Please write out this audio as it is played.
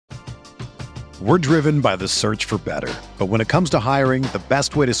We're driven by the search for better. But when it comes to hiring, the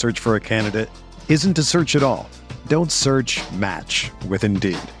best way to search for a candidate isn't to search at all. Don't search, match with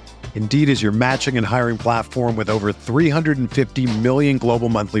Indeed. Indeed is your matching and hiring platform with over 350 million global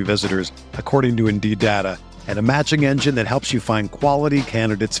monthly visitors, according to Indeed data, and a matching engine that helps you find quality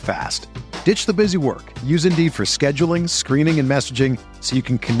candidates fast. Ditch the busy work. Use Indeed for scheduling, screening, and messaging so you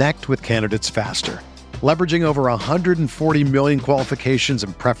can connect with candidates faster. Leveraging over 140 million qualifications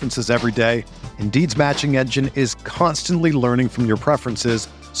and preferences every day, Indeed's matching engine is constantly learning from your preferences,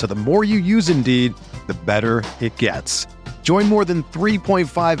 so the more you use Indeed, the better it gets. Join more than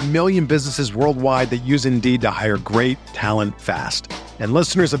 3.5 million businesses worldwide that use Indeed to hire great talent fast. And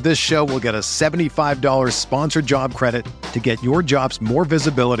listeners of this show will get a $75 sponsored job credit to get your jobs more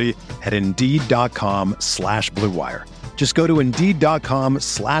visibility at Indeed.com/Blue Wire. Just go to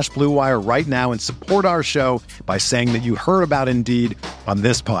Indeed.com/Blue Wire right now and support our show by saying that you heard about Indeed on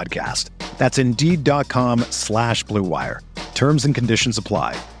this podcast. That's Indeed.com/Blue Wire. Terms and conditions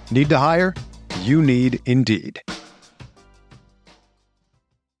apply. Need to hire? You need Indeed.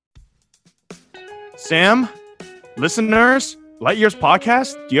 Sam, listeners, Lightyear's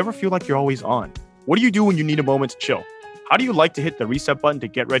podcast, do you ever feel like you're always on? What do you do when you need a moment to chill? How do you like to hit the reset button to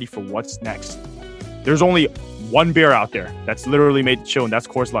get ready for what's next? There's only one beer out there that's literally made to chill, and that's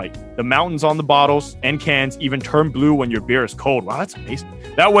Coors Light. The mountains on the bottles and cans even turn blue when your beer is cold. Wow, that's amazing.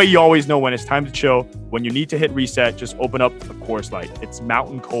 That way you always know when it's time to chill. When you need to hit reset, just open up a Coors Light. It's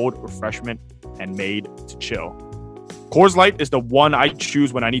mountain cold refreshment and made to chill. Coors Light is the one I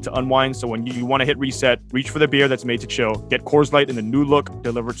choose when I need to unwind. So when you want to hit reset, reach for the beer that's made to chill. Get Coors Light in the new look,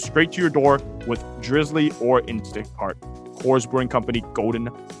 delivered straight to your door with Drizzly or Instacart. Coors Brewing Company, Golden,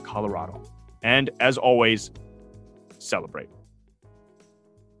 Colorado. And as always, celebrate.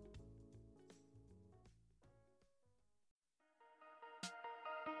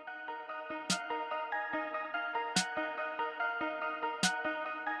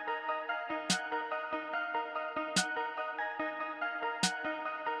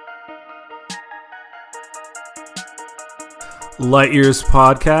 Lightyear's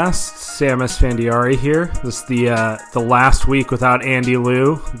podcast, Sam Esfandiari here. This is the last week without Andy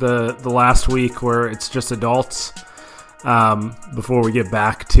Liu, the last week where it's just adults before we get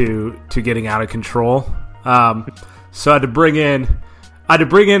back to getting out of control. So I had to bring in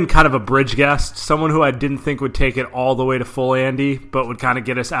kind of a bridge guest, someone who I didn't think would take it all the way to full Andy, but would kind of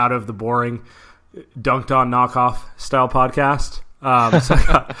get us out of the boring dunked on knockoff style podcast. So I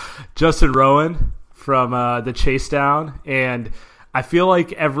got Justin Rowan from the Chase Down, and I feel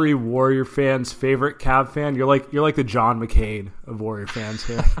like every Warrior fan's favorite Cav fan, you're like the John McCain of Warrior fans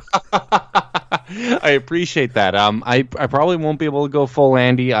here. I appreciate that. I probably won't be able to go full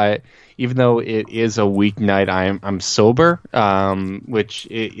Andy. Even though it is a weeknight, I'm sober, which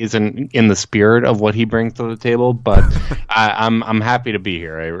isn't in the spirit of what he brings to the table. But I'm happy to be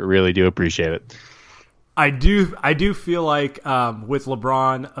here. I really do appreciate it. I do feel like with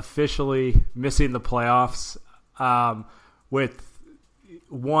LeBron officially missing the playoffs, with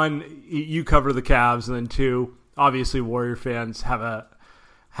one, you cover the Cavs, and then two, obviously Warrior fans have a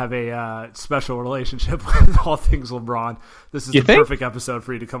special relationship with all things LeBron. This is perfect episode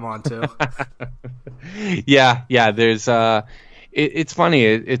for you to come on to. Yeah. There's it's funny.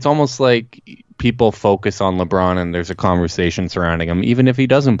 It's almost like people focus on LeBron, and there's a conversation surrounding him, even if he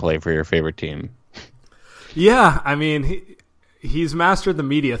doesn't play for your favorite team. Yeah, I mean, he's mastered the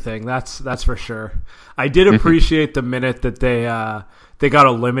media thing. That's for sure. I did appreciate the minute that they got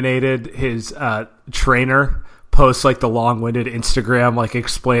eliminated. His trainer posts like the long-winded Instagram, like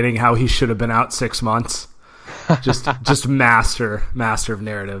explaining how he should have been out 6 months. Just master of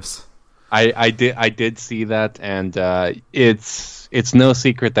narratives. I did see that, and it's no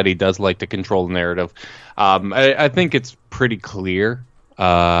secret that he does like to control the narrative. I think it's pretty clear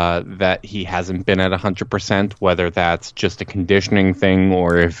that he hasn't been at 100%, whether that's just a conditioning thing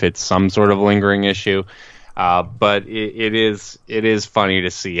or if it's some sort of lingering issue. But it is funny to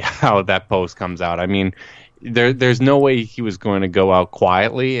see how that post comes out. I mean, there's no way he was going to go out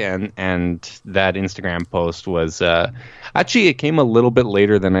quietly, and that Instagram post was actually, it came a little bit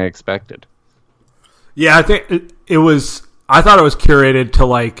later than I expected. Yeah, I think it was. I thought it was curated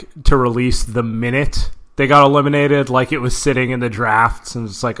to release the minute they got eliminated, like it was sitting in the drafts, and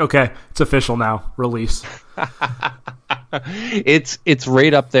it's like, okay, it's official now, release. It's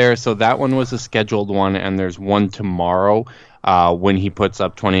right up there. So that one was a scheduled one, and there's one tomorrow when he puts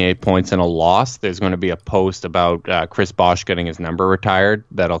up 28 points in a loss. There's going to be a post about Chris Bosh getting his number retired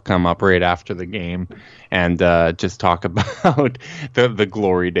that'll come up right after the game, and just talk about the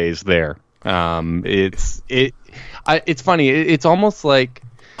glory days there. It's funny. It's almost like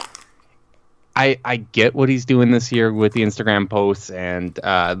I get what he's doing this year with the Instagram posts and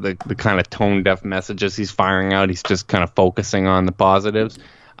the kind of tone deaf messages he's firing out. He's just kind of focusing on the positives.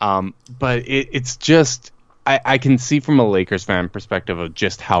 But it's just, I can see from a Lakers fan perspective of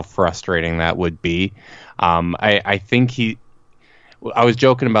just how frustrating that would be. I think I was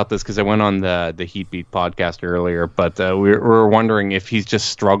joking about this because I went on the Heat Beat podcast earlier, but we were wondering if he just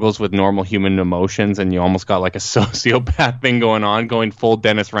struggles with normal human emotions and you almost got like a sociopath thing going full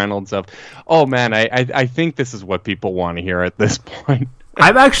Dennis Reynolds of, oh man, I think this is what people want to hear at this point. I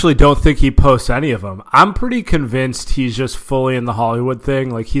actually don't think he posts any of them. I'm pretty convinced he's just fully in the Hollywood thing.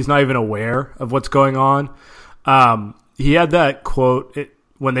 Like, he's not even aware of what's going on. He had that quote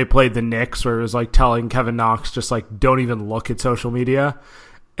when they played the Knicks where it was like telling Kevin Knox just like, don't even look at social media.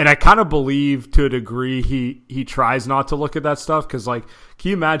 And I kind of believe to a degree he tries not to look at that stuff because, like, can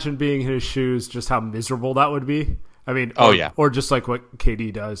you imagine being in his shoes, just how miserable that would be? I mean, or just like what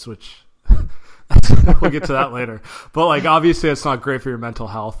KD does, which we'll get to that later. But like, obviously, it's not great for your mental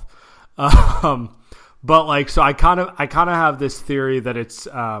health. But like, so I kind of have this theory that it's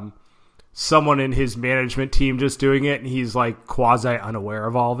someone in his management team just doing it, and he's like quasi unaware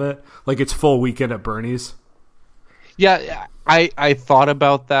of all of it. Like, it's full Weekend at Bernie's. Yeah, I thought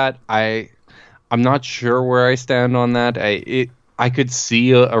about that. I'm not sure where I stand on that. I could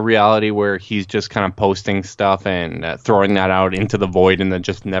see a reality where he's just kind of posting stuff and throwing that out into the void and then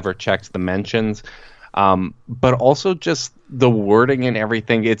just never checks the mentions. But also just the wording and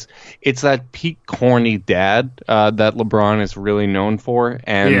everything. It's that peak corny dad that LeBron is really known for.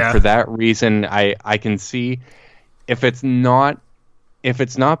 And for that reason, I can see if it's not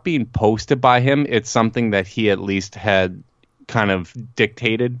being posted by him, it's something that he at least had kind of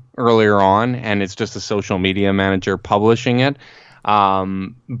dictated earlier on, and it's just a social media manager publishing it.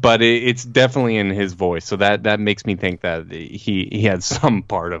 But it's definitely in his voice, so that makes me think that he had some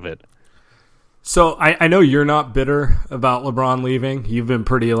part of it. So I know you're not bitter about LeBron leaving. You've been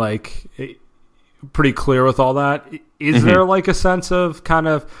pretty clear with all that. Is there like a sense of kind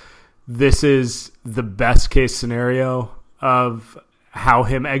of this is the best case scenario of how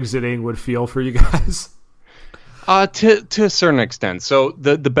him exiting would feel for you guys? To a certain extent. So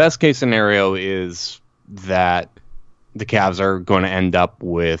the best case scenario is that the Cavs are going to end up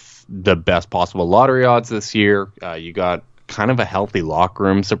with the best possible lottery odds this year. You got kind of a healthy locker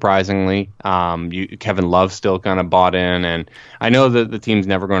room, surprisingly. Kevin Love still kind of bought in, and I know that the team's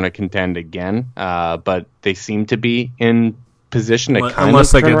never going to contend again, but they seem to be in position to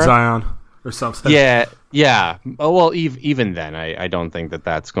unless they get Zion or something. Yeah. Well, even then, I don't think that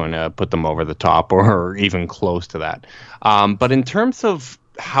that's going to put them over the top or even close to that. But in terms of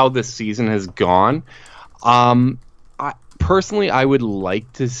how this season has gone, personally, I would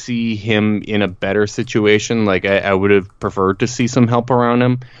like to see him in a better situation. Like, I would have preferred to see some help around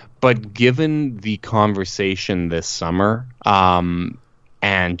him. But given the conversation this summer and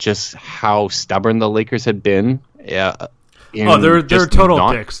just how stubborn the Lakers had been, they're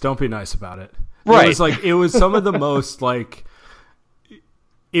total dicks. Don't be nice about it. Right. It was some of the most like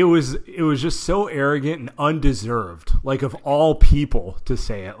it was just so arrogant and undeserved. Like, of all people to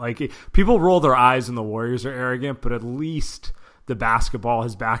say it. Like, people roll their eyes and the Warriors are arrogant, but at least the basketball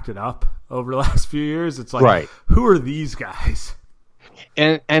has backed it up over the last few years. It's like, right. Who are these guys?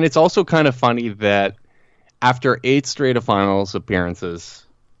 And it's also kind of funny that after 8 straight finals appearances,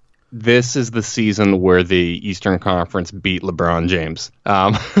 this is the season where the Eastern Conference beat LeBron James.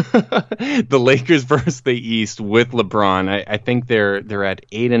 The Lakers versus the East with LeBron. I think they're at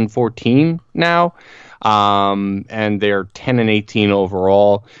 8-14 now, and they're 10-18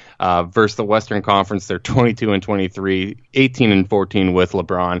 overall. Versus the Western Conference, they're 22-23, 18-14 with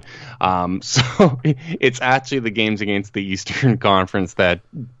LeBron. So it's actually the games against the Eastern Conference that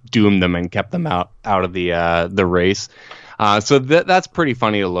doomed them and kept them out of the race. So that's pretty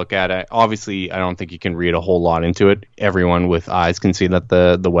funny to look at. Obviously, I don't think you can read a whole lot into it. Everyone with eyes can see that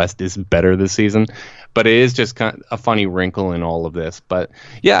the West is better this season. But it is just kind of a funny wrinkle in all of this. But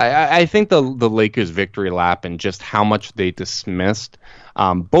yeah, I think the Lakers' victory lap and just how much they dismissed,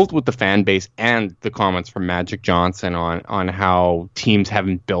 both with the fan base and the comments from Magic Johnson on how teams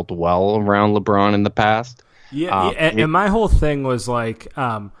haven't built well around LeBron in the past. And my whole thing was like,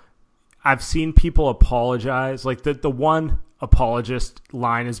 I've seen people apologize. Like the one apologist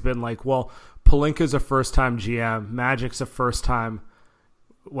line has been like, well, Pelinka's a first-time GM. Magic's a first-time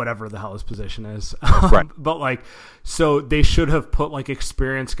whatever the hell his position is. Right. But like, so they should have put like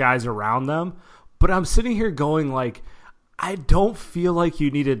experienced guys around them. But I'm sitting here going like, I don't feel like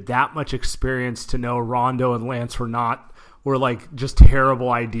you needed that much experience to know Rondo and Lance were like just terrible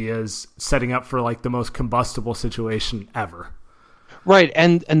ideas setting up for like the most combustible situation ever. Right,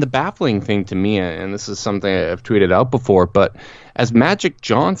 and the baffling thing to me, and this is something I've tweeted out before, but as Magic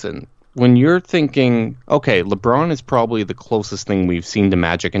Johnson, when you're thinking, okay, LeBron is probably the closest thing we've seen to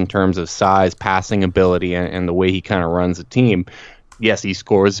Magic in terms of size, passing ability, and the way he kind of runs a team. Yes, he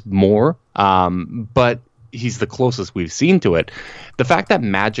scores more, but he's the closest we've seen to it. The fact that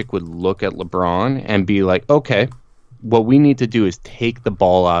Magic would look at LeBron and be like, okay, what we need to do is take the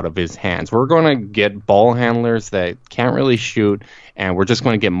ball out of his hands. We're going to get ball handlers that can't really shoot, and we're just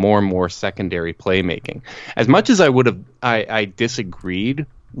going to get more and more secondary playmaking. As much as I disagreed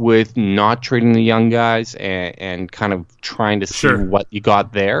with not trading the young guys and kind of trying to see what you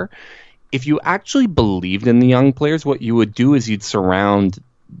got there, if you actually believed in the young players, what you would do is you'd surround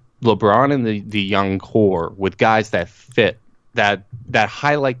LeBron and the young core with guys that fit, that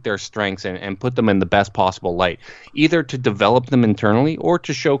highlight their strengths and put them in the best possible light, either to develop them internally or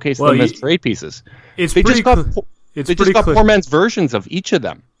to showcase them as trade pieces. They just got poor man's versions of each of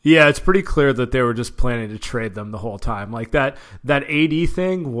them. Yeah, it's pretty clear that they were just planning to trade them the whole time. Like that AD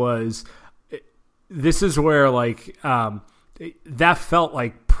thing was. This is where that felt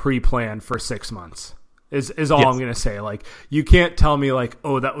like pre-planned for 6 months. Is all I'm going to say. Like, you can't tell me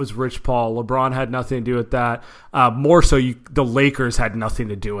that was Rich Paul. LeBron had nothing to do with that. More so, the Lakers had nothing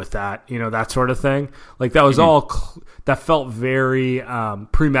to do with that. That sort of thing. Like, that was all that felt very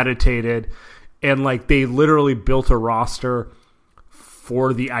premeditated, and they literally built a roster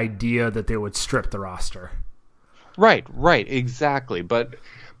for the idea that they would strip the roster. Right, exactly. But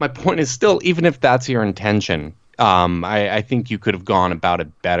my point is still, even if that's your intention, I think you could have gone about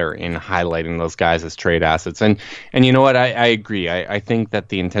it better in highlighting those guys as trade assets. And you know what? I agree. I think that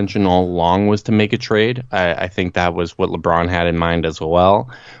the intention all along was to make a trade. I think that was what LeBron had in mind as well.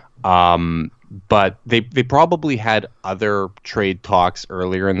 But they probably had other trade talks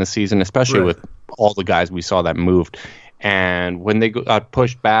earlier in the season, especially with all the guys we saw that moved. And when they got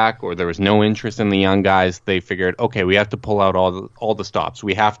pushed back or there was no interest in the young guys, they figured, okay, we have to pull out all the stops.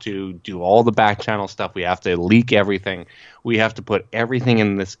 We have to do all the back channel stuff. We have to leak everything. We have to put everything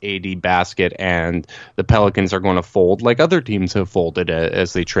in this AD basket, and the Pelicans are going to fold like other teams have folded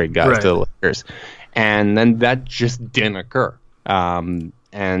as they trade guys to the Lakers. And then that just didn't occur. And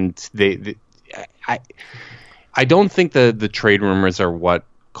I don't think the trade rumors are what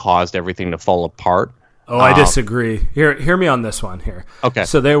caused everything to fall apart. Oh, I disagree. Hear me on this one here. Okay.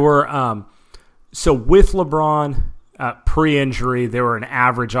 So they were so with LeBron pre-injury, they were an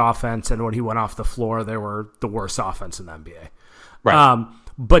average offense, and when he went off the floor, they were the worst offense in the NBA. Right.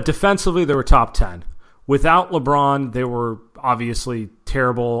 But defensively, they were top 10. Without LeBron, they were obviously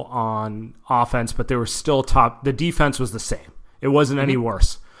terrible on offense, but they were still top. The defense was the same. It wasn't any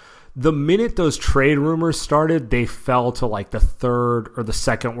worse. The minute those trade rumors started, they fell to the third or the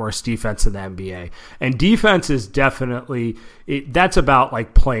second worst defense in the NBA. And defense is definitely, that's about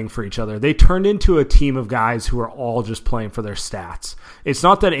playing for each other. They turned into a team of guys who are all just playing for their stats. It's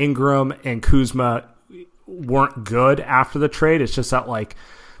not that Ingram and Kuzma weren't good after the trade. It's just that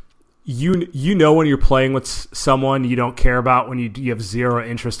you know when you're playing with someone you don't care about, when you have zero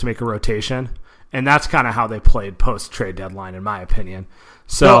interest to make a rotation. And that's kind of how they played post-trade deadline, in my opinion.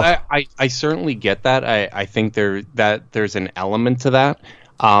 So no, I certainly get that. I think there's an element to that.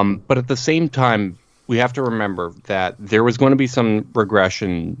 But at the same time, we have to remember that there was going to be some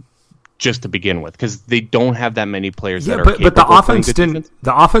regression just to begin with, because they don't have that many players that are capable. But the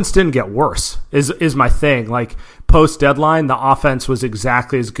offense didn't get worse. Is my thing. Post deadline, the offense was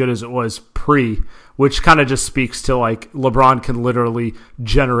exactly as good as it was pre, which kind of just speaks to LeBron can literally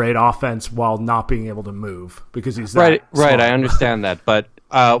generate offense while not being able to move because he's that right. I understand that, but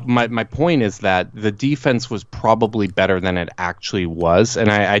my point is that the defense was probably better than it actually was, and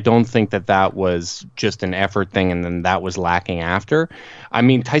I don't think that was just an effort thing and then that was lacking after. I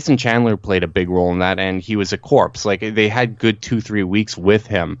mean, Tyson Chandler played a big role in that, and he was a corpse. They had good 2-3 weeks with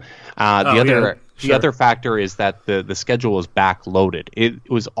him. The other factor is that the schedule was backloaded. It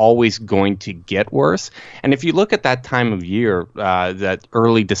was always going to get worse. And if you look at that time of year, that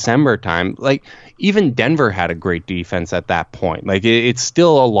early December time, even Denver had a great defense at that point. It's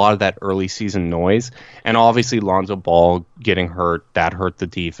still a lot of that early season noise. And obviously Lonzo Ball getting hurt, that hurt the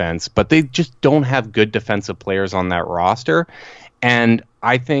defense. But they just don't have good defensive players on that roster. And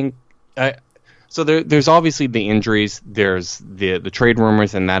I think... So there's obviously the injuries, there's the trade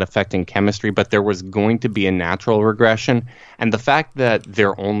rumors and that affecting chemistry, but there was going to be a natural regression. And the fact that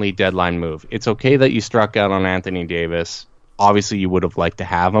their only deadline move, it's okay that you struck out on Anthony Davis. Obviously, you would have liked to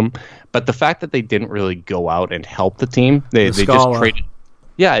have him. But the fact that they didn't really go out and help the team, they just traded.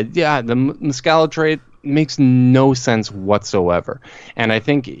 Yeah, the Muscala trade makes no sense whatsoever. And I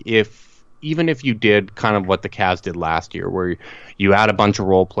think if even if you did kind of what the Cavs did last year, where you add a bunch of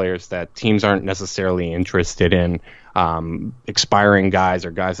role players that teams aren't necessarily interested in, expiring guys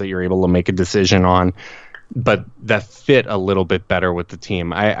or guys that you're able to make a decision on, but that fit a little bit better with the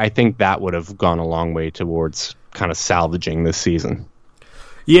team, I think that would have gone a long way towards kind of salvaging this season.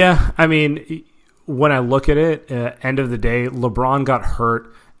 Yeah, I mean, when I look at it, end of the day, LeBron got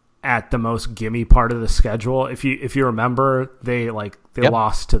hurt at the most gimme part of the schedule. If you remember, they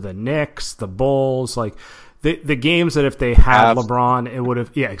lost to the Knicks, the Bulls, like the games that if they had Cavs. LeBron, it would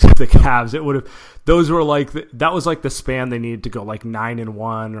have except the Cavs, it would have. Those were that was like the span they needed to go like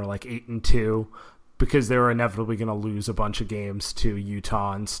 9-1 or like 8-2. Because they were inevitably going to lose a bunch of games to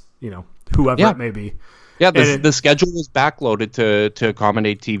Utah and whoever it may be. Yeah, the schedule was backloaded to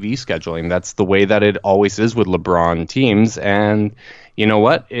accommodate TV scheduling. That's the way that it always is with LeBron teams. And you know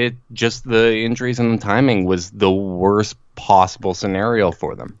what? The injuries and the timing was the worst possible scenario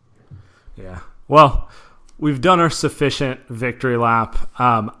for them. Yeah. Well, we've done our sufficient victory lap.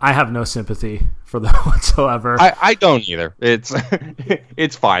 I have no sympathy for them whatsoever. I don't either.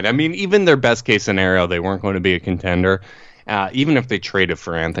 It's fine. I mean, even their best case scenario, they weren't going to be a contender. Even if they traded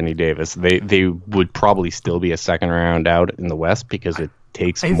for Anthony Davis, they would probably still be a second round out in the West because it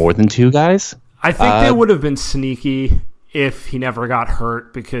takes more than two guys. I think they would have been sneaky if he never got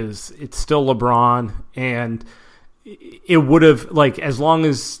hurt because it's still LeBron, and it would have, as long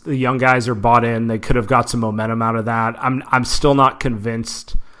as the young guys are bought in, they could have got some momentum out of that. I'm still not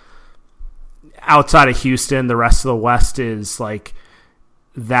convinced. Outside of Houston, the rest of the West is that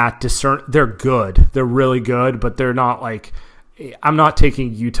they're good. They're really good, but they're not I'm not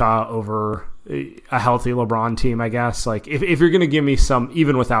taking Utah over a healthy LeBron team, I guess. If you're going to give me some,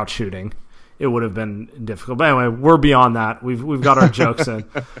 even without shooting, it would have been difficult. But anyway, we're beyond that. We've got our jokes in.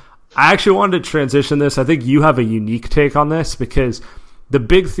 I actually wanted to transition this. I think you have a unique take on this because the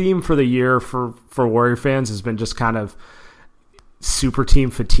big theme for the year for Warrior fans has been just kind of super team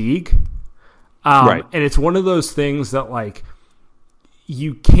fatigue. Right. And it's one of those things that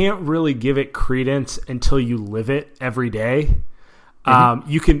you can't really give it credence until you live it every day. Mm-hmm.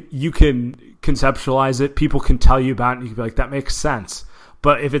 You can conceptualize it. People can tell you about it. And you can be like, that makes sense.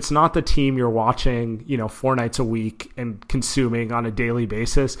 But if it's not the team you're watching, 4 nights a week and consuming on a daily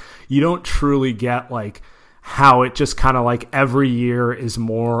basis, you don't truly get how it just kind of every year is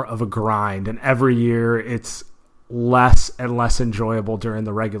more of a grind, and every year it's less and less enjoyable during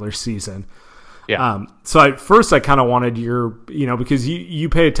the regular season. Yeah. So I kind of wanted your, because you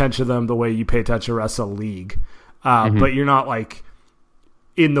pay attention to them the way you pay attention to the rest of the league, but you're not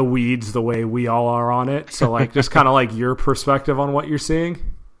in the weeds the way we all are on it. So just kind of your perspective on what you're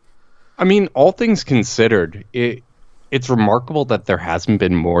seeing. I mean, all things considered, it's remarkable that there hasn't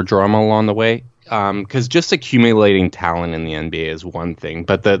been more drama along the way. Because just accumulating talent in the NBA is one thing,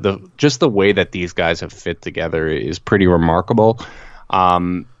 but the way that these guys have fit together is pretty remarkable.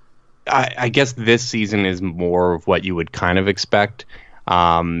 I guess this season is more of what you would kind of expect,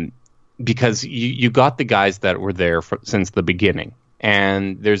 because you got the guys that were there since the beginning,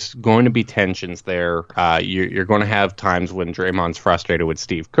 and there's going to be tensions there. You're going to have times when Draymond's frustrated with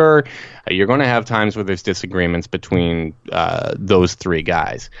Steve Kerr. You're going to have times where there's disagreements between those three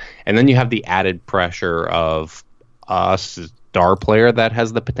guys, and then you have the added pressure of a star player that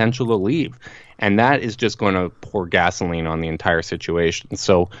has the potential to leave, and that is just going to pour gasoline on the entire situation.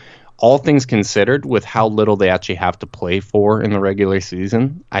 So all things considered, with how little they actually have to play for in the regular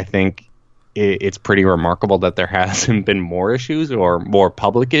season, I think it's pretty remarkable that there hasn't been more issues or more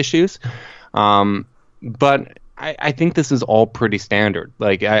public issues. But I think this is all pretty standard.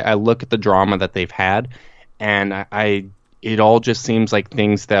 I look at the drama that they've had, and it all just seems like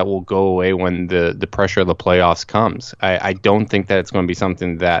things that will go away when the pressure of the playoffs comes. I don't think that it's going to be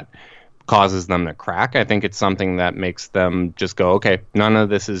something that causes them to crack. I think it's something that makes them just go, okay, none of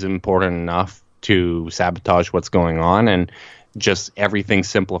this is important enough to sabotage what's going on, and just everything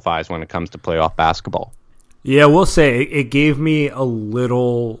simplifies when it comes to playoff basketball. Yeah, we'll say it gave me a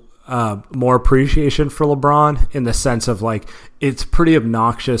little more appreciation for LeBron in the sense of it's pretty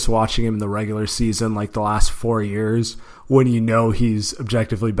obnoxious watching him in the regular season the last 4 years when he's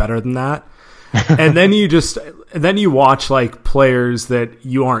objectively better than that. And then you watch players that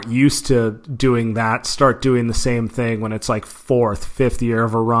you aren't used to doing that start doing the same thing when it's 4th, 5th year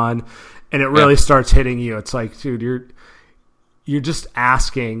of a run, and it really starts hitting you. It's dude, you're just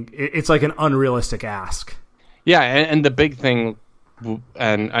asking. It's an unrealistic ask. Yeah, and the big thing,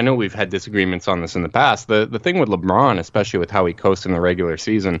 and I know we've had disagreements on this in the past, the thing with LeBron, especially with how he coasts in the regular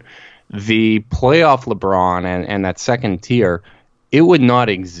season, the playoff LeBron and that second tier it would not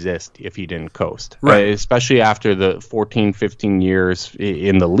exist if he didn't coast, right? Especially after the 14, 15 years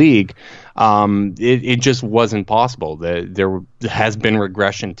in the league. It just wasn't possible. There has been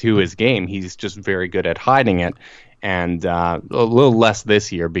regression to his game. He's just very good at hiding it. And a little less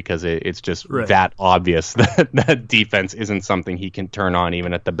this year because it's just that obvious that defense isn't something he can turn on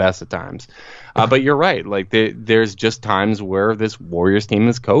even at the best of times. But you're right. Like there's just times where this Warriors team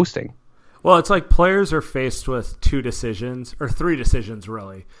is coasting. Well, it's like players are faced with 2 decisions, or 3 decisions,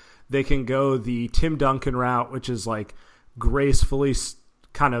 really. They can go the Tim Duncan route, which is like gracefully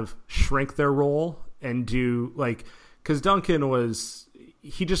kind of shrink their role and do like, because Duncan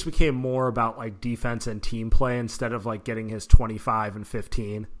he just became more about like defense and team play instead of like getting his 25 and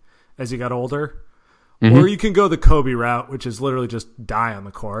 15 as he got older. Mm-hmm. Or you can go the Kobe route, which is literally just die on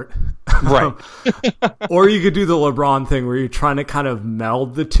the court. Right. Or you could do the LeBron thing where you're trying to kind of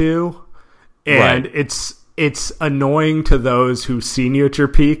meld the two. And it's annoying to those who've seen you at your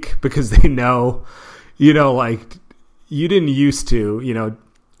peak because they know, like you didn't used to,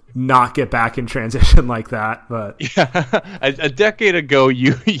 not get back in transition like that. But yeah, a decade ago,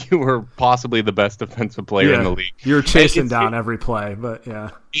 you were possibly the best defensive player in the league. You were chasing down every play, but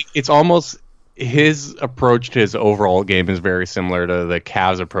yeah, it's almost his approach to his overall game is very similar to the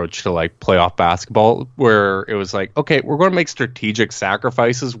Cavs' approach to like playoff basketball, where it was like, okay, we're going to make strategic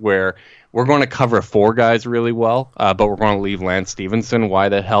sacrifices where we're going to cover 4 guys really well, but we're going to leave Lance Stevenson wide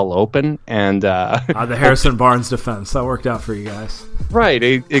the hell open. And the Harrison Barnes defense, that worked out for you guys. Right,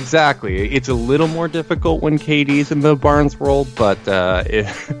 exactly. It's a little more difficult when KD's in the Barnes role, but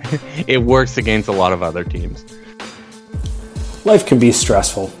it works against a lot of other teams. Life can be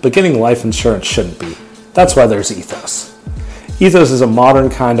stressful, but getting life insurance shouldn't be. That's why there's Ethos. Ethos is a modern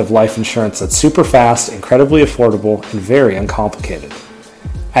kind of life insurance that's super fast, incredibly affordable, and very uncomplicated.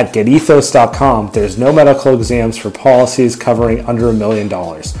 At GetEthos.com, there's no medical exams for policies covering under $1 million,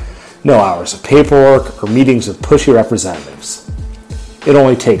 no hours of paperwork or meetings with pushy representatives. It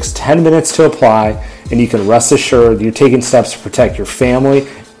only takes 10 minutes to apply, and you can rest assured you're taking steps to protect your family,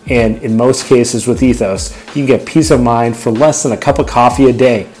 and in most cases with Ethos, you can get peace of mind for less than a cup of coffee a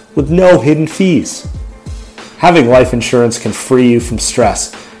day with no hidden fees. Having life insurance can free you from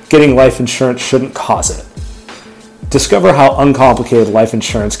stress. Getting life insurance shouldn't cause it. Discover how uncomplicated life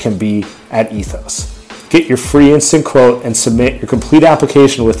insurance can be at Ethos. Get your free instant quote and submit your complete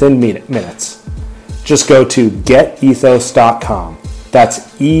application within minutes. Just go to getethos.com. That's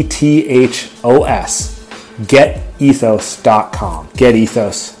ETHOS. Getethos.com.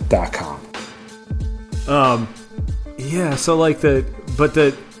 Getethos.com. Yeah, so like the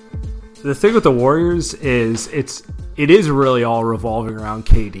thing with the Warriors is it is really all revolving around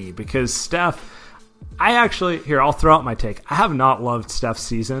KD because Steph, I'll throw out my take. I have not loved Steph's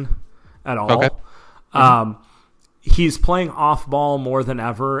season at all. Okay. He's playing off ball more than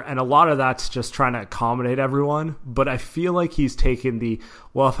ever, and a lot of that's just trying to accommodate everyone. But I feel like he's taken if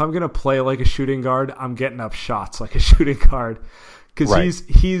I'm going to play like a shooting guard, I'm getting up shots like a shooting guard. Because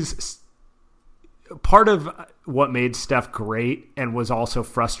he's part of what made Steph great and was also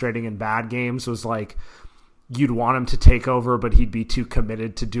frustrating in bad games was like you'd want him to take over, but he'd be too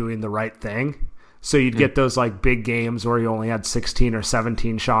committed to doing the right thing. So you'd get those like big games where he only had 16 or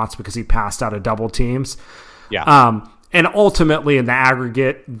 17 shots because he passed out of double teams. Yeah. And ultimately in the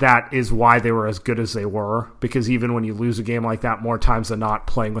aggregate, that is why they were as good as they were, because even when you lose a game like that, more times than not,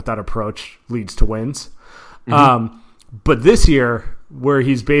 playing with that approach leads to wins. Mm-hmm. But this year, where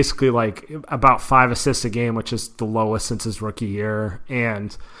he's basically like about 5 assists a game, which is the lowest since his rookie year,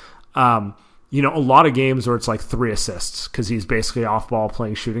 and a lot of games where it's like 3 assists because he's basically off ball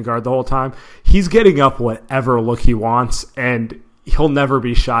playing shooting guard the whole time. He's getting up whatever look he wants, and he'll never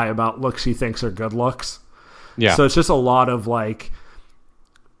be shy about looks he thinks are good looks. Yeah. So it's just a lot of like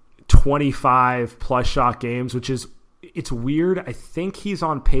 25 plus shot games, it's weird. I think he's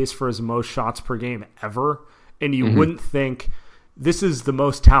on pace for his most shots per game ever. And you wouldn't think this is the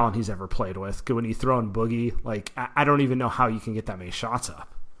most talent he's ever played with. When you throw in Boogie, like I don't even know how you can get that many shots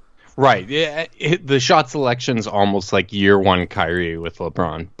up. Right. The shot selection's almost like year one Kyrie with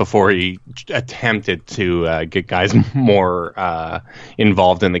LeBron before he attempted to get guys more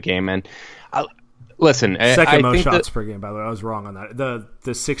involved in the game. And listen, second most shots per game, by the way. I was wrong on that.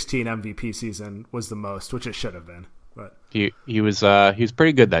 The 16 MVP season was the most, which it should have been. But he was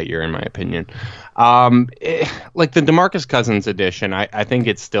pretty good that year, in my opinion. Like the DeMarcus Cousins edition, I think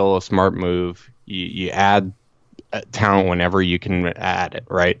it's still a smart move. You add talent whenever you can add it,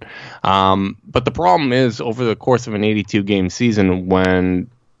 right? But the problem is, over the course of an 82-game season,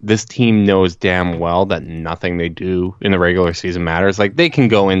 when this team knows damn well that nothing they do in the regular season matters, like they can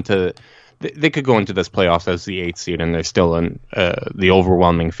go into they could go into this playoffs as the 8th seed, and they're still the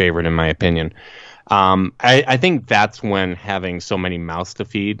overwhelming favorite, in my opinion. I think that's when having so many mouths to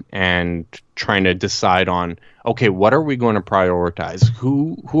feed and trying to decide on, okay, what are we going to prioritize?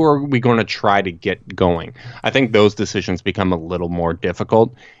 Who are we going to try to get going? I think those decisions become a little more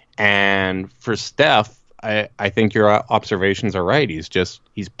difficult. And for Steph, I think your observations are right.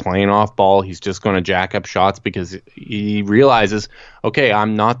 He's playing off ball. He's just going to jack up shots because he realizes, okay,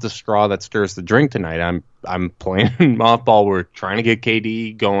 I'm not the straw that stirs the drink tonight. I'm playing off ball. We're trying to get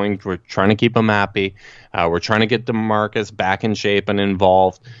KD going. We're trying to keep him happy. We're trying to get DeMarcus back in shape and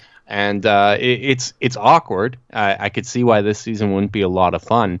involved. And it's awkward. I could see why this season wouldn't be a lot of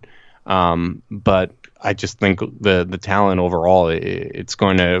fun. But I just think the talent overall, it's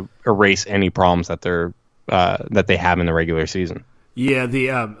going to erase any problems that they have in the regular season. Yeah,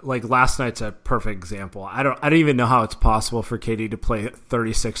 the like last night's a perfect example. I don't even know how it's possible for KD to play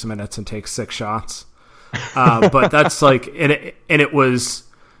 36 minutes and take 6 shots. But that's like, and it was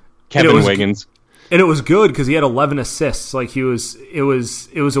Kevin Wiggins, and it was good because he had 11 assists. Like it was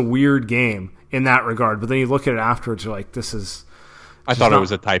a weird game in that regard. But then you look at it afterwards, you're like, this is. I thought it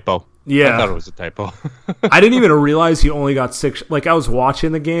was a typo. Yeah, I thought it was a typo. I didn't even realize he only got 6. Like I was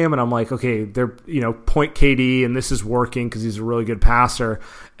watching the game and I'm like, okay, they're point KD and this is working because he's a really good passer.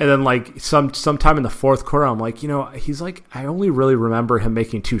 And then like sometime in the fourth quarter, I'm like, he's like, I only really remember him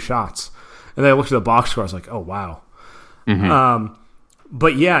making 2 shots. And then I looked at the box score. I was like, oh wow. Mm-hmm.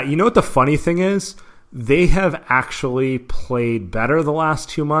 But yeah, you know what the funny thing is? They have actually played better the last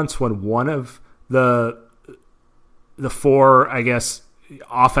 2 months when one of the 4, I guess,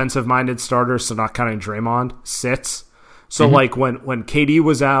 offensive-minded starters, so not counting Draymond, sits. So, like, when KD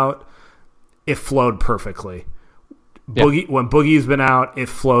was out, it flowed perfectly. When Boogie's been out, it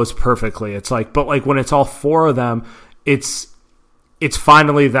flows perfectly. It's like, but, like, when it's all 4 of them, it's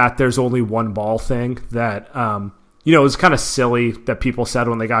finally that there's only one ball thing that, it was kind of silly that people said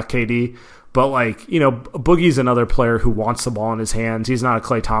when they got KD. But, like, Boogie's another player who wants the ball in his hands. He's not a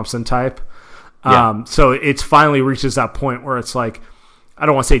Klay Thompson type. So it's finally reaches that point where it's like, I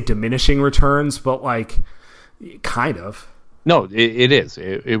don't want to say diminishing returns, but like kind of. No, it is.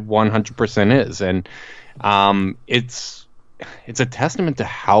 It 100% is. And it's a testament to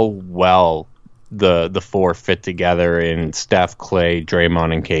how well the 4 fit together in Steph, Klay,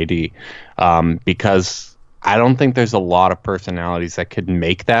 Draymond, and KD. Because I don't think there's a lot of personalities that could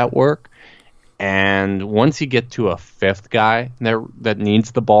make that work. And once you get to a 5th guy that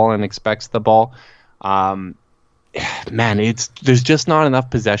needs the ball and expects the ball, man, there's just not enough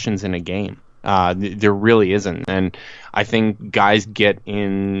possessions in a game. There really isn't. And I think guys get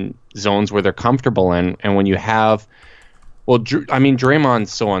in zones where they're comfortable in. And when you have,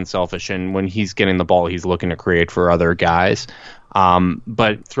 Draymond's so unselfish, and when he's getting the ball, he's looking to create for other guys.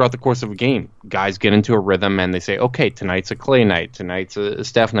 But throughout the course of a game, guys get into a rhythm and they say, okay, tonight's a Klay night, tonight's a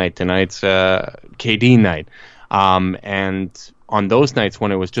Steph night, tonight's a KD night. And on those nights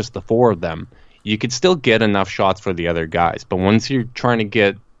when it was just the 4 of them, you could still get enough shots for the other guys. But once you're trying to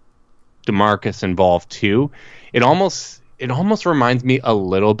get DeMarcus involved too, it almost reminds me a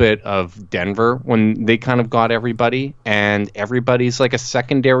little bit of Denver when they kind of got everybody, and everybody's like a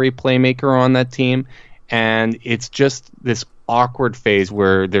secondary playmaker on that team. And it's just this awkward phase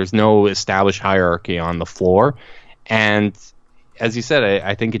where there's no established hierarchy on the floor. And as you said,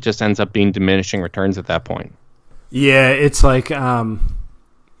 I think it just ends up being diminishing returns at that point. Yeah, it's like,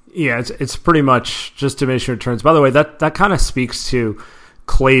 it's pretty much just diminishing returns. By the way, that kind of speaks to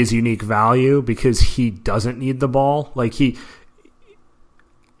Klay's unique value because he doesn't need the ball. Like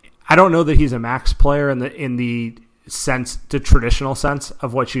I don't know that he's a max player in the sense, the traditional sense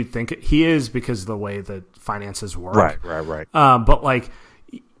of what you'd think he is because of the way that finances work. Right. But like,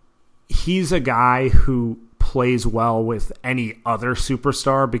 he's a guy who plays well with any other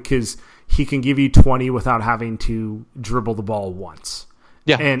superstar because he can give you 20 without having to dribble the ball once.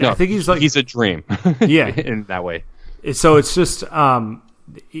 Yeah, and I think he's a dream. Yeah, in that way. So it's just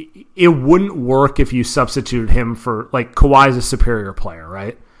it wouldn't work if you substituted him for, like, Kawhi's a superior player,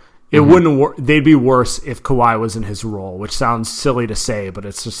 right? It wouldn't work. They'd be worse if Kawhi was in his role, which sounds silly to say, but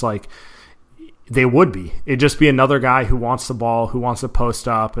it's just like they would be. It'd just be another guy who wants the ball, who wants to post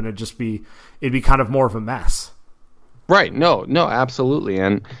up, and it'd be kind of more of a mess. Right. No, absolutely.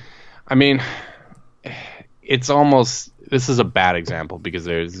 And I mean, it's almost, this is a bad example because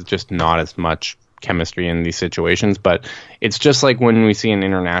there's just not as much chemistry in these situations, but it's just like when we see an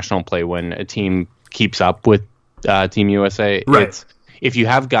international play when a team keeps up with Team USA. Right. If you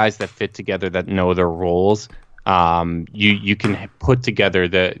have guys that fit together that know their roles, you can put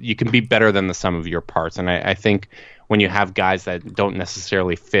together you can be better than the sum of your parts. And I think when you have guys that don't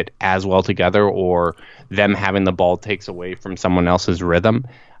necessarily fit as well together, or them having the ball takes away from someone else's rhythm,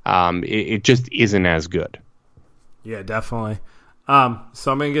 it just isn't as good. Yeah, definitely.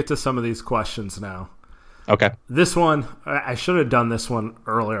 So I'm going to get to some of these questions now. Okay. This one, I should have done this one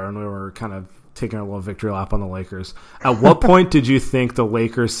earlier, and we were kind of taking a little victory lap on the Lakers. At what point did you think the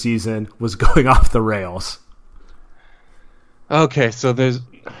Lakers season was going off the rails? Okay, so there's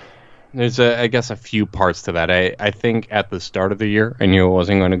I guess a few parts to that. I think at the start of the year, I knew it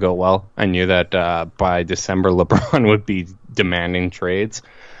wasn't going to go well. I knew that by December, LeBron would be demanding trades.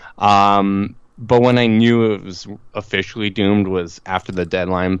 But when I knew it was officially doomed was after the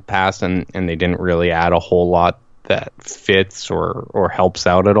deadline passed and they didn't really add a whole lot that fits or helps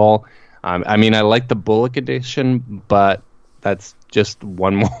out at all. I mean, I like the Bullock addition, but that's just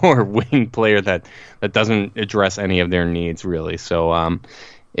one more wing player that doesn't address any of their needs, really. So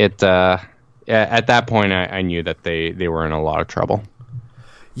at that point, I knew that they were in a lot of trouble.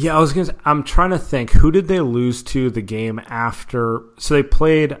 Yeah, I'm trying to think. Who did they lose to the game after? So they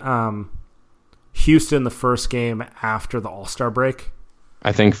played Houston the first game after the All-Star break.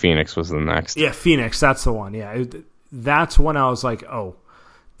 I think Phoenix was the next. Yeah, Phoenix. That's the one. Yeah, that's when I was like, oh,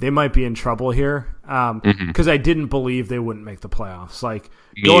 they might be in trouble here, because I didn't believe they wouldn't make the playoffs. Like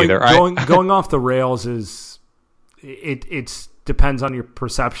going off the rails is it depends on your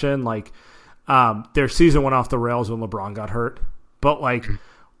perception. Like their season went off the rails when LeBron got hurt, but like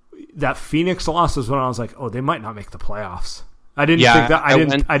that Phoenix loss is when I was like, oh, they might not make the playoffs. I didn't think that.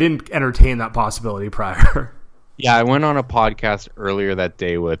 I didn't entertain that possibility prior. Yeah, I went on a podcast earlier that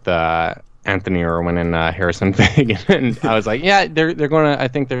day with Anthony Irwin and Harrison Fig, and I was like, yeah, they're gonna. I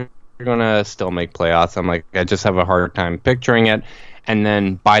think they're gonna still make playoffs. I'm like, I just have a hard time picturing it. And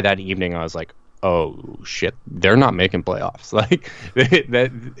then by that evening, I was like, oh shit, they're not making playoffs. Like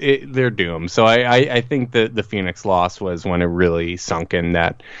they're doomed. So I think that the Phoenix loss was when it really sunk in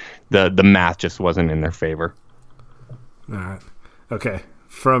that the math just wasn't in their favor. All right. Okay.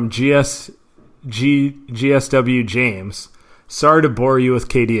 From GSW James. Sorry to bore you with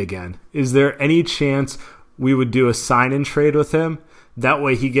KD again. Is there any chance we would do a sign-in trade with him? That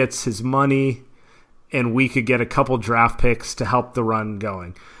way he gets his money and we could get a couple draft picks to help the run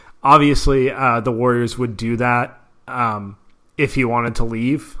going. Obviously, the Warriors would do that if he wanted to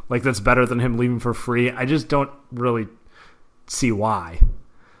leave. Like, that's better than him leaving for free. I just don't really see why.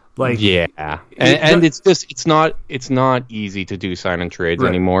 Like, yeah, and it's not easy to do sign and trades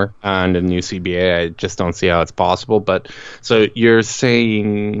anymore on the new CBA. I just don't see how it's possible. But so you're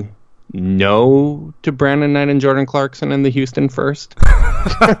saying no to Brandon Knight and Jordan Clarkson in the Houston first?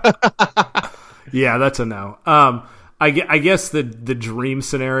 Yeah, that's a no. I guess the dream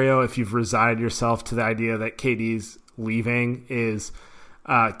scenario, if you've resigned yourself to the idea that KD's leaving, is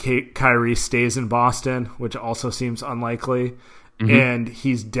Kyrie stays in Boston, which also seems unlikely. And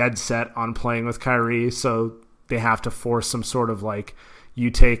he's dead set on playing with Kyrie, so they have to force some sort of like, you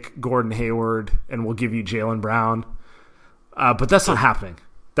take Gordon Hayward and we'll give you Jaylen Brown. But that's not happening.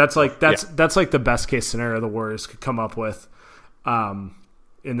 That's like the best case scenario the Warriors could come up with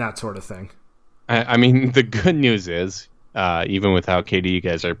in that sort of thing. I mean, the good news is, even without KD, you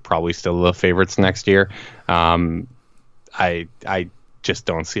guys are probably still the favorites next year. I just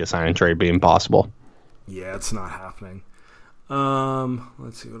don't see a sign and trade being possible. Yeah, it's not happening.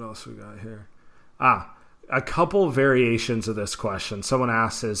 Let's see what else we got here. A couple variations of this question. Someone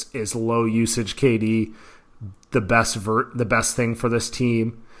asks, is low usage KD the best thing for this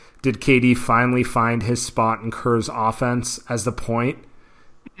team? Did KD finally find his spot in Kerr's offense as the point?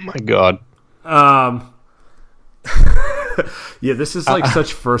 My God. Yeah, this is like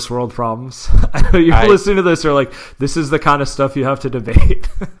such first world problems. I know you're listening to this, or like, this is the kind of stuff you have to debate.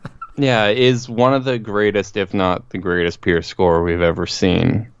 Yeah, is one of the greatest, if not the greatest, pure scorer we've ever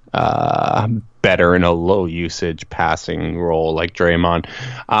seen. Better in a low usage passing role like Draymond.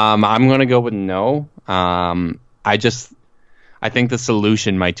 I'm going to go with no. I think the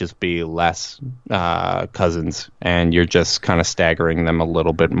solution might just be less Cousins, and you're just kind of staggering them a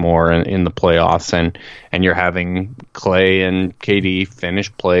little bit more in the playoffs, and you're having Clay and KD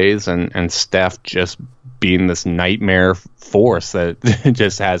finish plays, and Steph just being this nightmare force that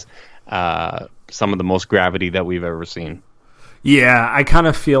just has some of the most gravity that we've ever seen. Yeah, I kind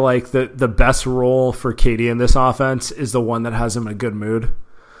of feel like the best role for KD in this offense is the one that has him in a good mood.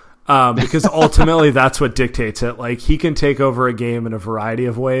 Because ultimately that's what dictates it. Like, he can take over a game in a variety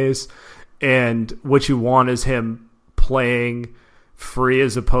of ways, and what you want is him playing free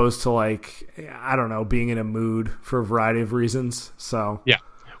as opposed to, like, I don't know, being in a mood for a variety of reasons. So yeah.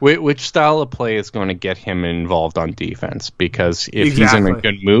 Which style of play is going to get him involved on defense? Because if he's in a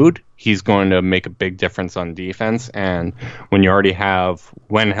good mood, he's going to make a big difference on defense. And when you already have,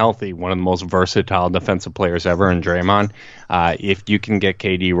 when healthy, one of the most versatile defensive players ever in Draymond, if you can get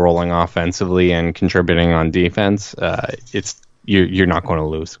KD rolling offensively and contributing on defense, you're not going to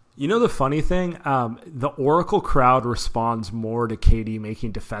lose. You know the funny thing? The Oracle crowd responds more to KD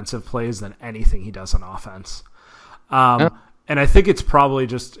making defensive plays than anything he does on offense. And I think it's probably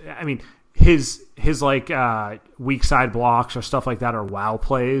just, I mean, his like weak side blocks or stuff like that are wow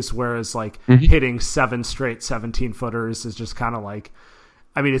plays, whereas like hitting 7 straight 17-footers is just kind of like,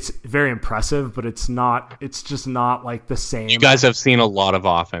 I mean, it's very impressive, but it's just not like the same. You guys have seen a lot of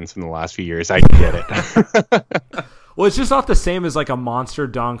offense in the last few years. I get it. Well, it's just not the same as like a monster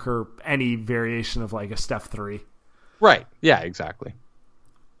dunk or any variation of like a Steph 3. Right. Yeah, exactly.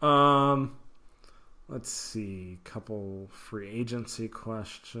 Let's see, couple free agency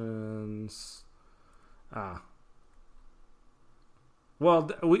questions.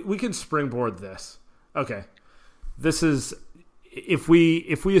 Well, we can springboard this. Okay, this is if we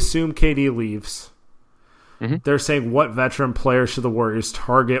assume KD leaves. They're saying what veteran player should the Warriors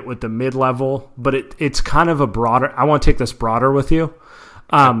target with the mid-level, but it's kind of a broader. I want to take this broader with you.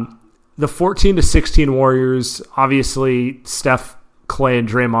 The 14 to 16 Warriors, obviously Steph, Clay, and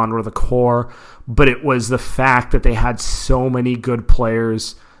Draymond were the core, but it was the fact that they had so many good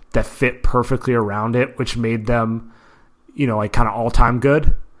players that fit perfectly around it, which made them, like kind of all-time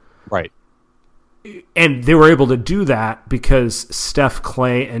good. Right. And they were able to do that because Steph,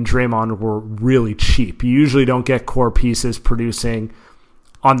 Clay, and Draymond were really cheap. You usually don't get core pieces producing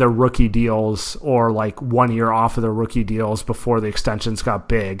on their rookie deals or like 1 year off of their rookie deals before the extensions got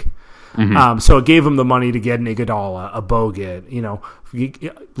big. So it gave them the money to get an Iguodala, a Bogut,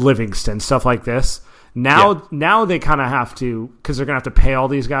 Livingston, stuff like this. Now they kind of have to, because they're going to have to pay all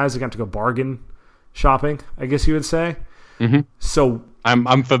these guys. They're going to have to go bargain shopping, I guess you would say. So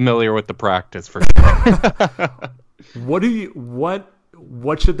I'm familiar with the practice for sure.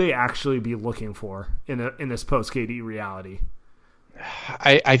 What should they actually be looking for in this post KD reality?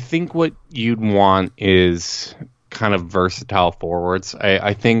 I think what you'd want is kind of versatile forwards.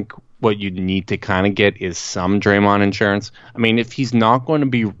 I think what you need to kind of get is some Draymond insurance. I mean, if he's not going to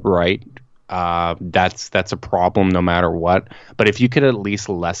be right, that's a problem no matter what. But if you could at least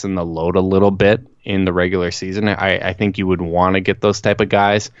lessen the load a little bit in the regular season, I think you would want to get those type of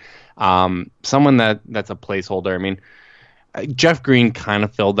guys. Someone that's a placeholder. I mean, Jeff Green kind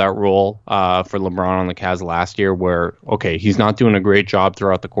of filled that role for LeBron on the Cavs last year where, okay, he's not doing a great job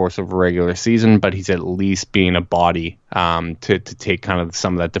throughout the course of a regular season, but he's at least being a body to take kind of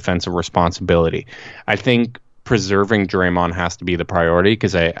some of that defensive responsibility. I think preserving Draymond has to be the priority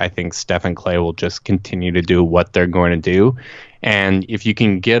because I think Steph and Clay will just continue to do what they're going to do. And if you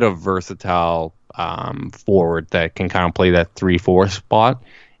can get a versatile forward that can kind of play that 3-4 spot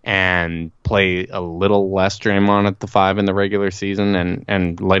and play a little less Draymond at the 5 in the regular season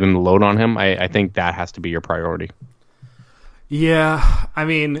and lighten the load on him, I think that has to be your priority. Yeah, I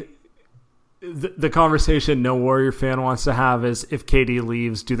mean, the conversation no Warrior fan wants to have is if KD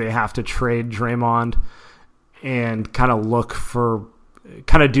leaves, do they have to trade Draymond and kind of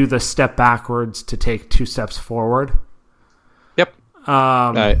do the step backwards to take 2 steps forward? Yep.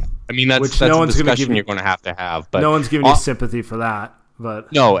 I mean, that's a discussion you're going to have. But no one's giving you sympathy for that.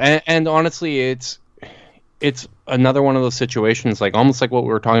 But no, and honestly, it's another one of those situations, like almost like what we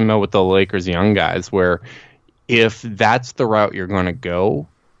were talking about with the Lakers young guys, where if that's the route you're going to go,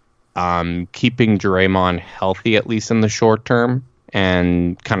 keeping Draymond healthy at least in the short term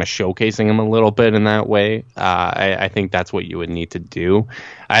and kind of showcasing him a little bit in that way, I think that's what you would need to do.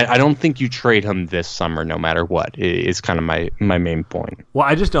 I don't think you trade him this summer no matter what, is kind of my main point. Well,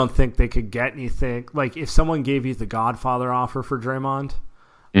 I just don't think they could get anything. Like, if someone gave you the Godfather offer for Draymond,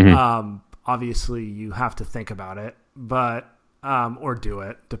 obviously you have to think about it, but or do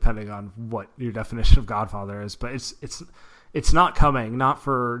it, depending on what your definition of Godfather is. But it's not coming, not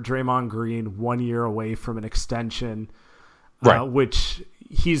for Draymond Green 1 year away from an extension, right, which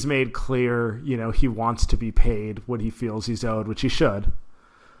he's made clear, he wants to be paid what he feels he's owed, which he should.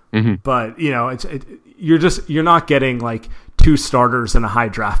 But you're not getting like 2 starters and a high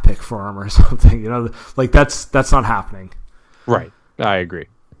draft pick for him or something. Like that's not happening. Right, I agree.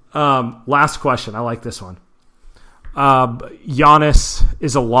 Last question. I like this one. Giannis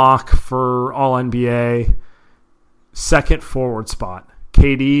is a lock for All NBA. Second forward spot,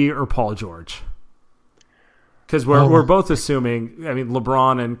 KD or Paul George? Because we're both assuming, I mean,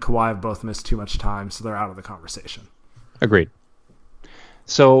 LeBron and Kawhi have both missed too much time, so they're out of the conversation. Agreed.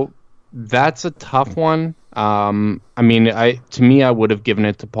 So that's a tough one I mean, to me, I would have given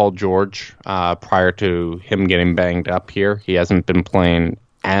it to Paul George prior to him getting banged up here. He hasn't been playing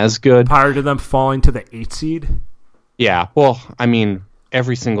as good. Prior to them falling to the 8th seed? Yeah, well, I mean,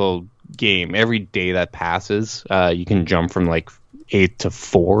 every single game, every day that passes, you can jump from like 8 to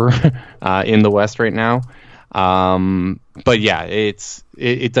 4 in the West right now. But yeah,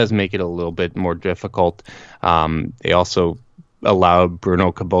 it does make it a little bit more difficult. They also allowed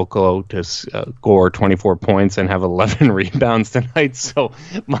Bruno Caboclo to score 24 points and have 11 rebounds tonight. So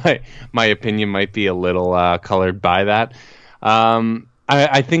my opinion might be a little colored by that.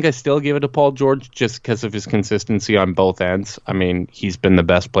 I think I still give it to Paul George just because of his consistency on both ends. I mean, he's been the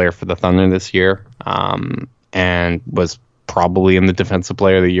best player for the Thunder this year, and was probably in the Defensive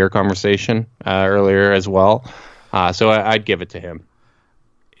Player of the Year conversation earlier as well. So I'd give it to him.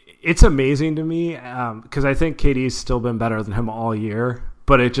 It's amazing to me because I think KD's still been better than him all year,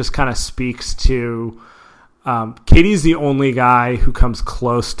 but it just kind of speaks to KD's the only guy who comes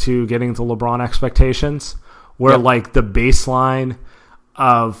close to getting to LeBron expectations, where like the baseline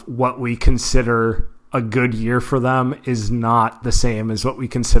of what we consider a good year for them is not the same as what we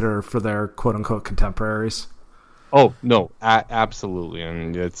consider for their quote-unquote contemporaries. Oh, no, absolutely.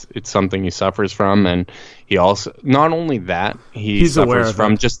 And it's something he suffers from. And he also, not only that, he's suffers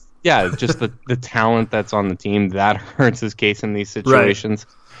from just the talent that's on the team. That hurts his case in these situations.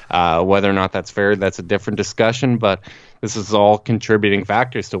 Right. Whether or not that's fair, that's a different discussion. But this is all contributing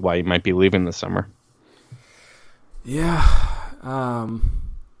factors to why he might be leaving this summer. Yeah.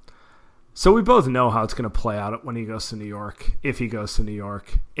 So we both know how it's going to play out when he goes to New York, if he goes to New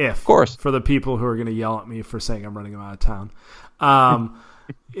York. Of course. For the people who are going to yell at me for saying I'm running him out of town.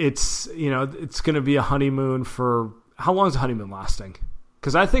 It's going to be a honeymoon for – how long is the honeymoon lasting?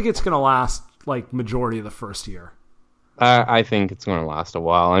 Because I think it's going to last like majority of the first year. I think it's going to last a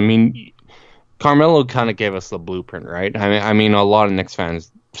while. I mean, Carmelo kind of gave us the blueprint, right? I mean, a lot of Knicks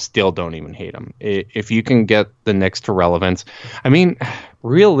fans still don't even hate him. If you can get the Knicks to relevance, I mean,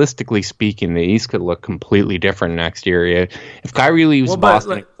 realistically speaking, the East could look completely different next year. If Kyrie leaves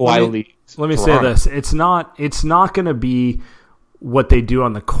Boston, let me say this: it's not going to be what they do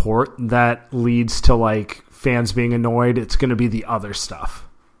on the court that leads to like fans being annoyed. It's going to be the other stuff.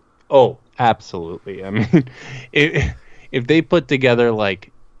 Oh, absolutely. I mean, if they put together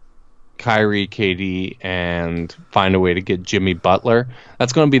like Kyrie, KD, and find a way to get Jimmy Butler,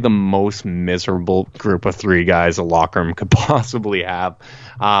 that's going to be the most miserable group of three guys a locker room could possibly have.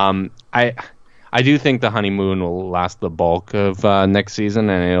 I do think the honeymoon will last the bulk of next season,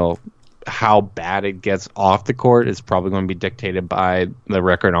 and how bad it gets off the court is probably going to be dictated by the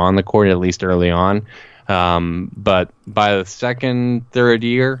record on the court, at least early on. But by the second, third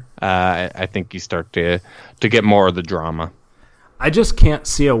year, I think you start to get more of the drama. I just can't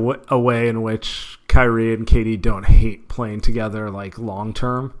see a way in which Kyrie and KD don't hate playing together like long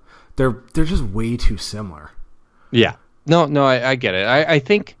term. They're just way too similar. Yeah. No, I get it. I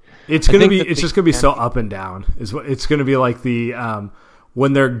think it's just gonna be so up and down. It's gonna be like the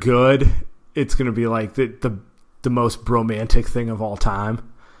when they're good, it's gonna be like the most bromantic thing of all time.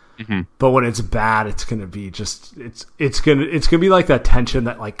 Mm-hmm. But when it's bad, it's gonna be just it's gonna be like that tension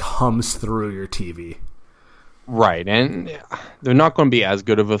that like comes through your TV. Right, and they're not going to be as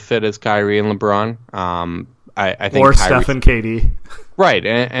good of a fit as Kyrie and LeBron. I think or Steph and KD. Right,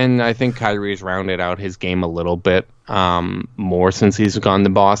 and I think Kyrie's rounded out his game a little bit more since he's gone to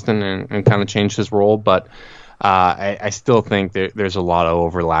Boston and kind of changed his role. But I still think there's a lot of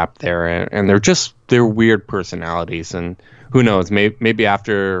overlap there, and they're weird personalities. And who knows, maybe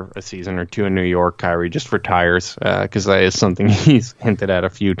after a season or two in New York, Kyrie just retires because that is something he's hinted at a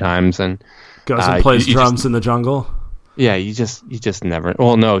few times and. Goes and plays drums in the jungle. Yeah, you just never.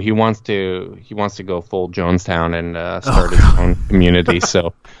 Well, no, he wants to go full Jonestown and start his own community.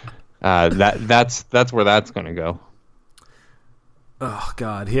 So that's where that's going to go. Oh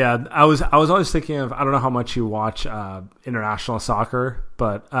God, yeah. I was always thinking of. I don't know how much you watch international soccer,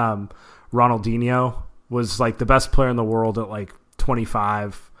 but Ronaldinho was like the best player in the world at like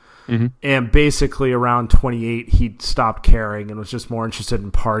 25. Mm-hmm. And basically around 28, he stopped caring and was just more interested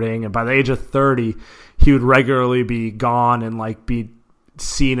in partying. And by the age of 30, he would regularly be gone and like be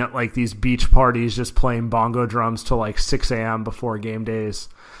seen at like these beach parties just playing bongo drums till like 6 a.m. before game days,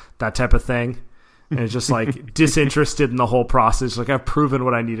 that type of thing. And it's just like disinterested in the whole process. Like, I've proven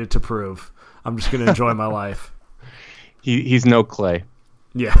what I needed to prove. I'm just going to enjoy my life. He's no Clay.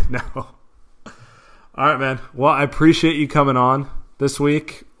 Yeah, no. All right, man. Well, I appreciate you coming on this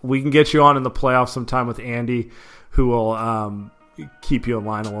week. We can get you on in the playoffs sometime with Andy, who will keep you in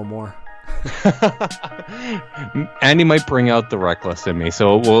line a little more. Andy might bring out the reckless in me,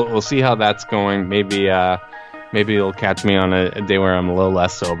 so we'll see how that's going. Maybe it'll catch me on a day where I'm a little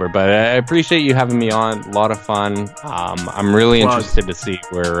less sober. But I appreciate you having me on. A lot of fun. I'm really interested to see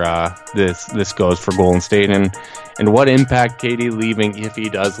where this goes for Golden State and what impact KD leaving, if he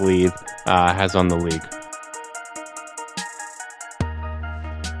does leave, has on the league.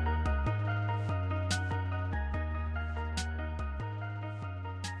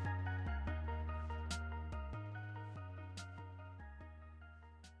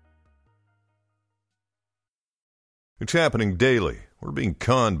 It's happening daily. We're being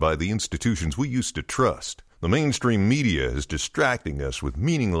conned by the institutions we used to trust. The mainstream media is distracting us with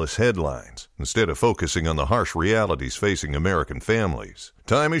meaningless headlines instead of focusing on the harsh realities facing American families.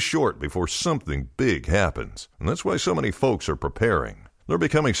 Time is short before something big happens, and that's why so many folks are preparing. They're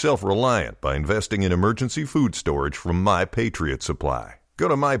becoming self-reliant by investing in emergency food storage from My Patriot Supply. Go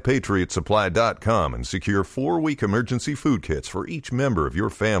to MyPatriotSupply.com and secure 4-week emergency food kits for each member of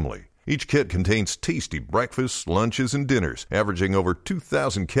your family. Each kit contains tasty breakfasts, lunches, and dinners, averaging over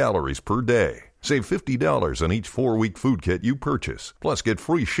 2,000 calories per day. Save $50 on each 4-week food kit you purchase. Plus, get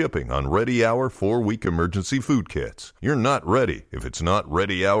free shipping on Ready Hour 4-week emergency food kits. You're not ready if it's not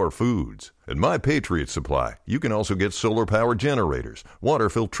Ready Hour foods. At My Patriot Supply, you can also get solar power generators, water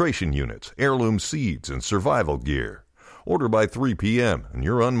filtration units, heirloom seeds, and survival gear. Order by 3 p.m. and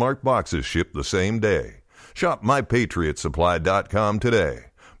your unmarked boxes ship the same day. Shop MyPatriotSupply.com today.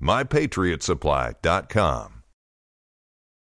 MyPatriotSupply.com.